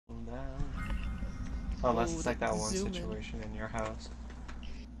down. Unless it's like that one zoom in. situation in your house.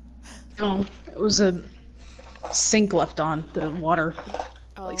 Oh, it was a sink left on the water,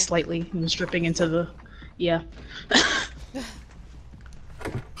 Oh. like slightly, and was dripping into the. Yeah. Here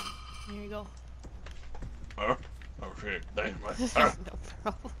you go. Oh shit, thanks, No man.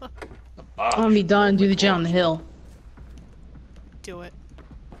 problem. I'm gonna be done and do the jet on the hill. Do it.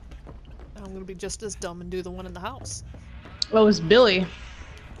 I'm gonna be just as dumb and do the one in the house. Oh, it's Billy.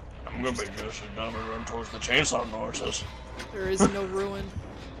 I'm gonna be just as dumb and run towards the chainsaw noises. There is no ruin.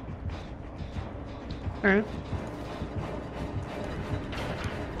 Alright.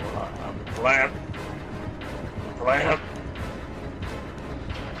 I'm a plant. I'm a plant.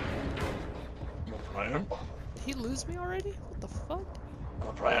 Did he lose me already? What the fuck? I'm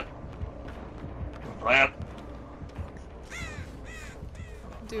a plant. I'm a plant.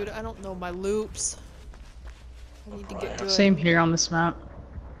 Dude, I don't know my loops. I need to get good. Same here on this map.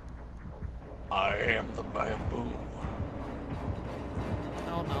 I am the bamboo.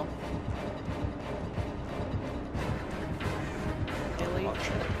 Oh no. Billy.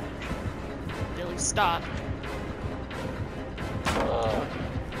 Billy, stop.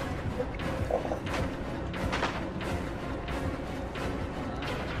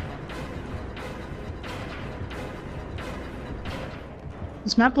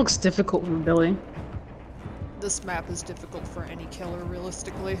 This map looks difficult for Billy. This map is difficult for any killer,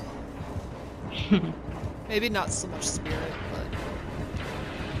 realistically. Maybe not so much spirit, but...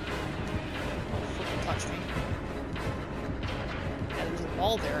 Don't fucking touch me. Yeah, there's a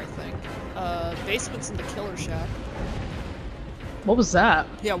wall there, I think. Basement's in the killer shack. What was that?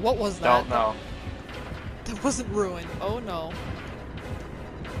 Yeah, what was that? Don't know. That wasn't ruined. Oh no.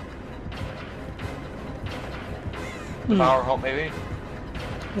 Power hope, maybe?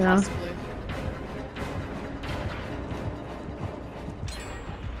 Yeah. Possibly.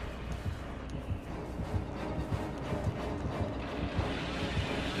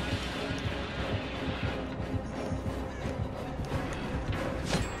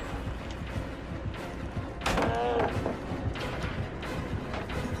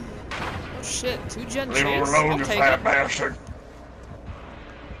 Oh shit, 2 gen Leave him chase? alone, I'll you take fat it. bastard.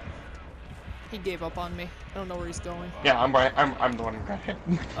 He gave up on me. I don't know where he's going. Yeah, I'm right. I'm the one who got hit.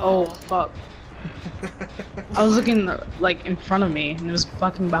 Oh, fuck. I was looking, like, in front of me, and it was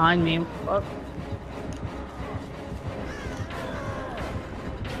fucking behind me. Fuck.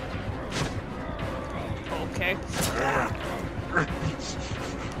 Okay.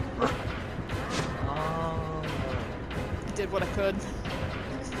 I did what I could.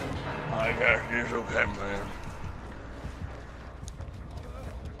 I got this, okay, man.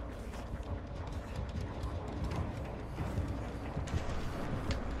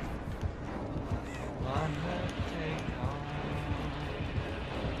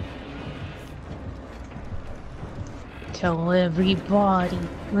 Tell everybody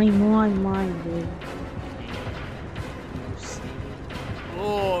I'm on my way.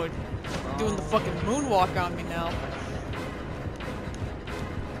 Oh, doing the fucking moonwalk on me now.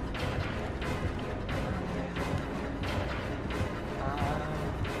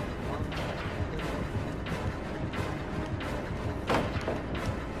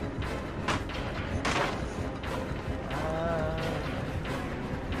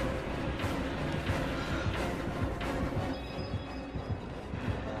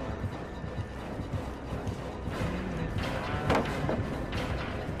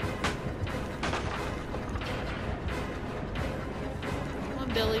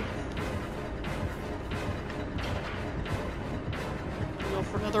 Billy. Go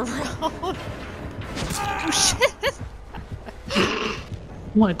for another round. Oh shit!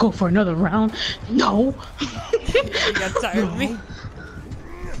 Wanna go for another round? No! You got tired of me.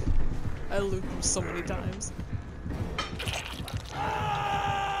 I looped him so many times.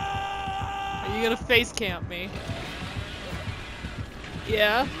 Are you gonna face camp me?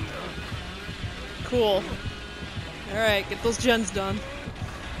 Yeah? Cool. Alright, get those gens done.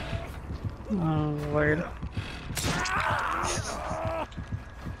 Oh, Lord.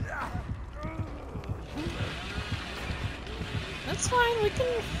 That's fine, we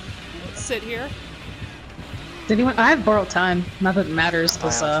can sit here. Did anyone? I have borrowed time. Not that it matters,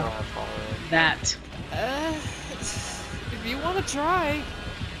 cause I also have power. that. If you want to try,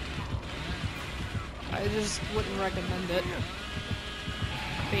 I just wouldn't recommend it.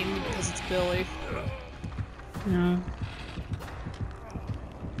 Mainly because it's Billy. No.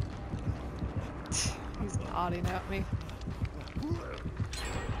 He's nodding at me.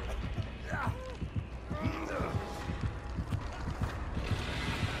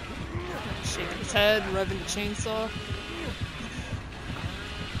 Shaking his head, revving the chainsaw.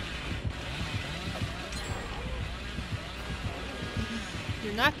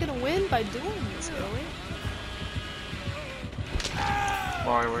 You're not gonna win by doing this, Billy.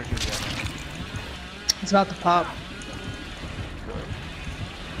 Why, where'd you get? It's about to pop.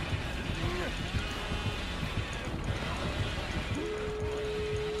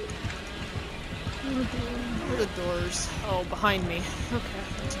 Where are the doors? Oh, behind me.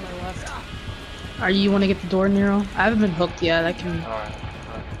 Okay, to my left. Are you want to get the door, Nero? I haven't been hooked yet. I can Alright.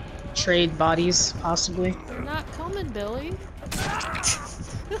 trade bodies, possibly. They're not coming, Billy.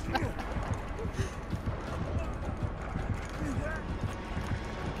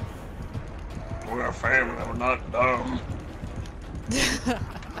 We're a family, we're not dumb.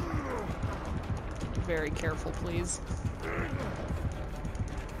 Very careful, please.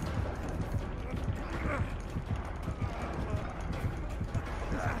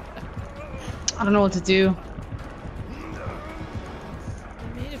 I don't know what to do.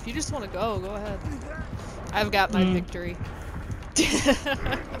 I mean, if you just want to go ahead. I've got my victory.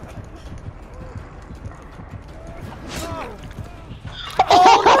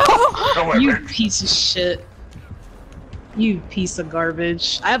 Go away, You bitch. piece of shit. You piece of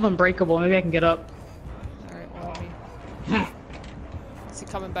garbage. I have Unbreakable. Maybe I can get up. Alright, well, let me... Is he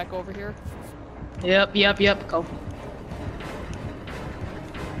coming back over here? Yep. Go.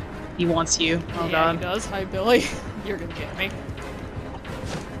 He wants you. Oh yeah, god. he does. Hi, Billy. You're gonna get me.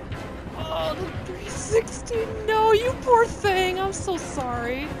 Oh, the 360. No, you poor thing. I'm so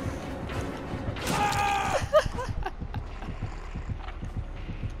sorry.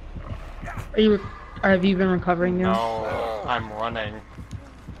 Have you been recovering now? No, I'm running.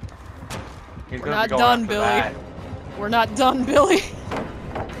 He's We're gonna not be going done, after Billy. that. We're not done, Billy.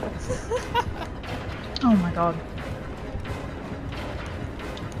 Oh my god.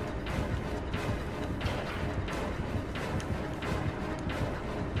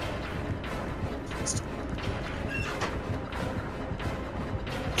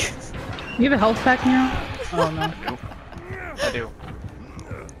 You have a health pack now? Oh no. I do.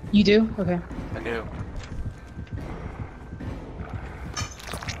 You do? Okay. I do.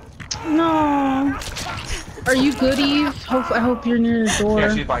 No. Are you good, Eve? I hope you're near the door.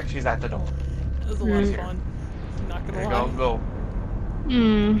 Yeah, she's at the door. It was a lot of Here. fun. I'm not There gonna you lie. go, go.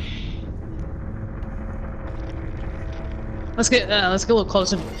 Let's get a little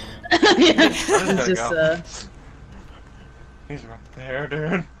closer. Yeah. Gotta Just go. He's right there,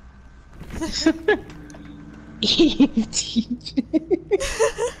 dude. Eve.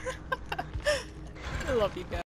 I love you guys.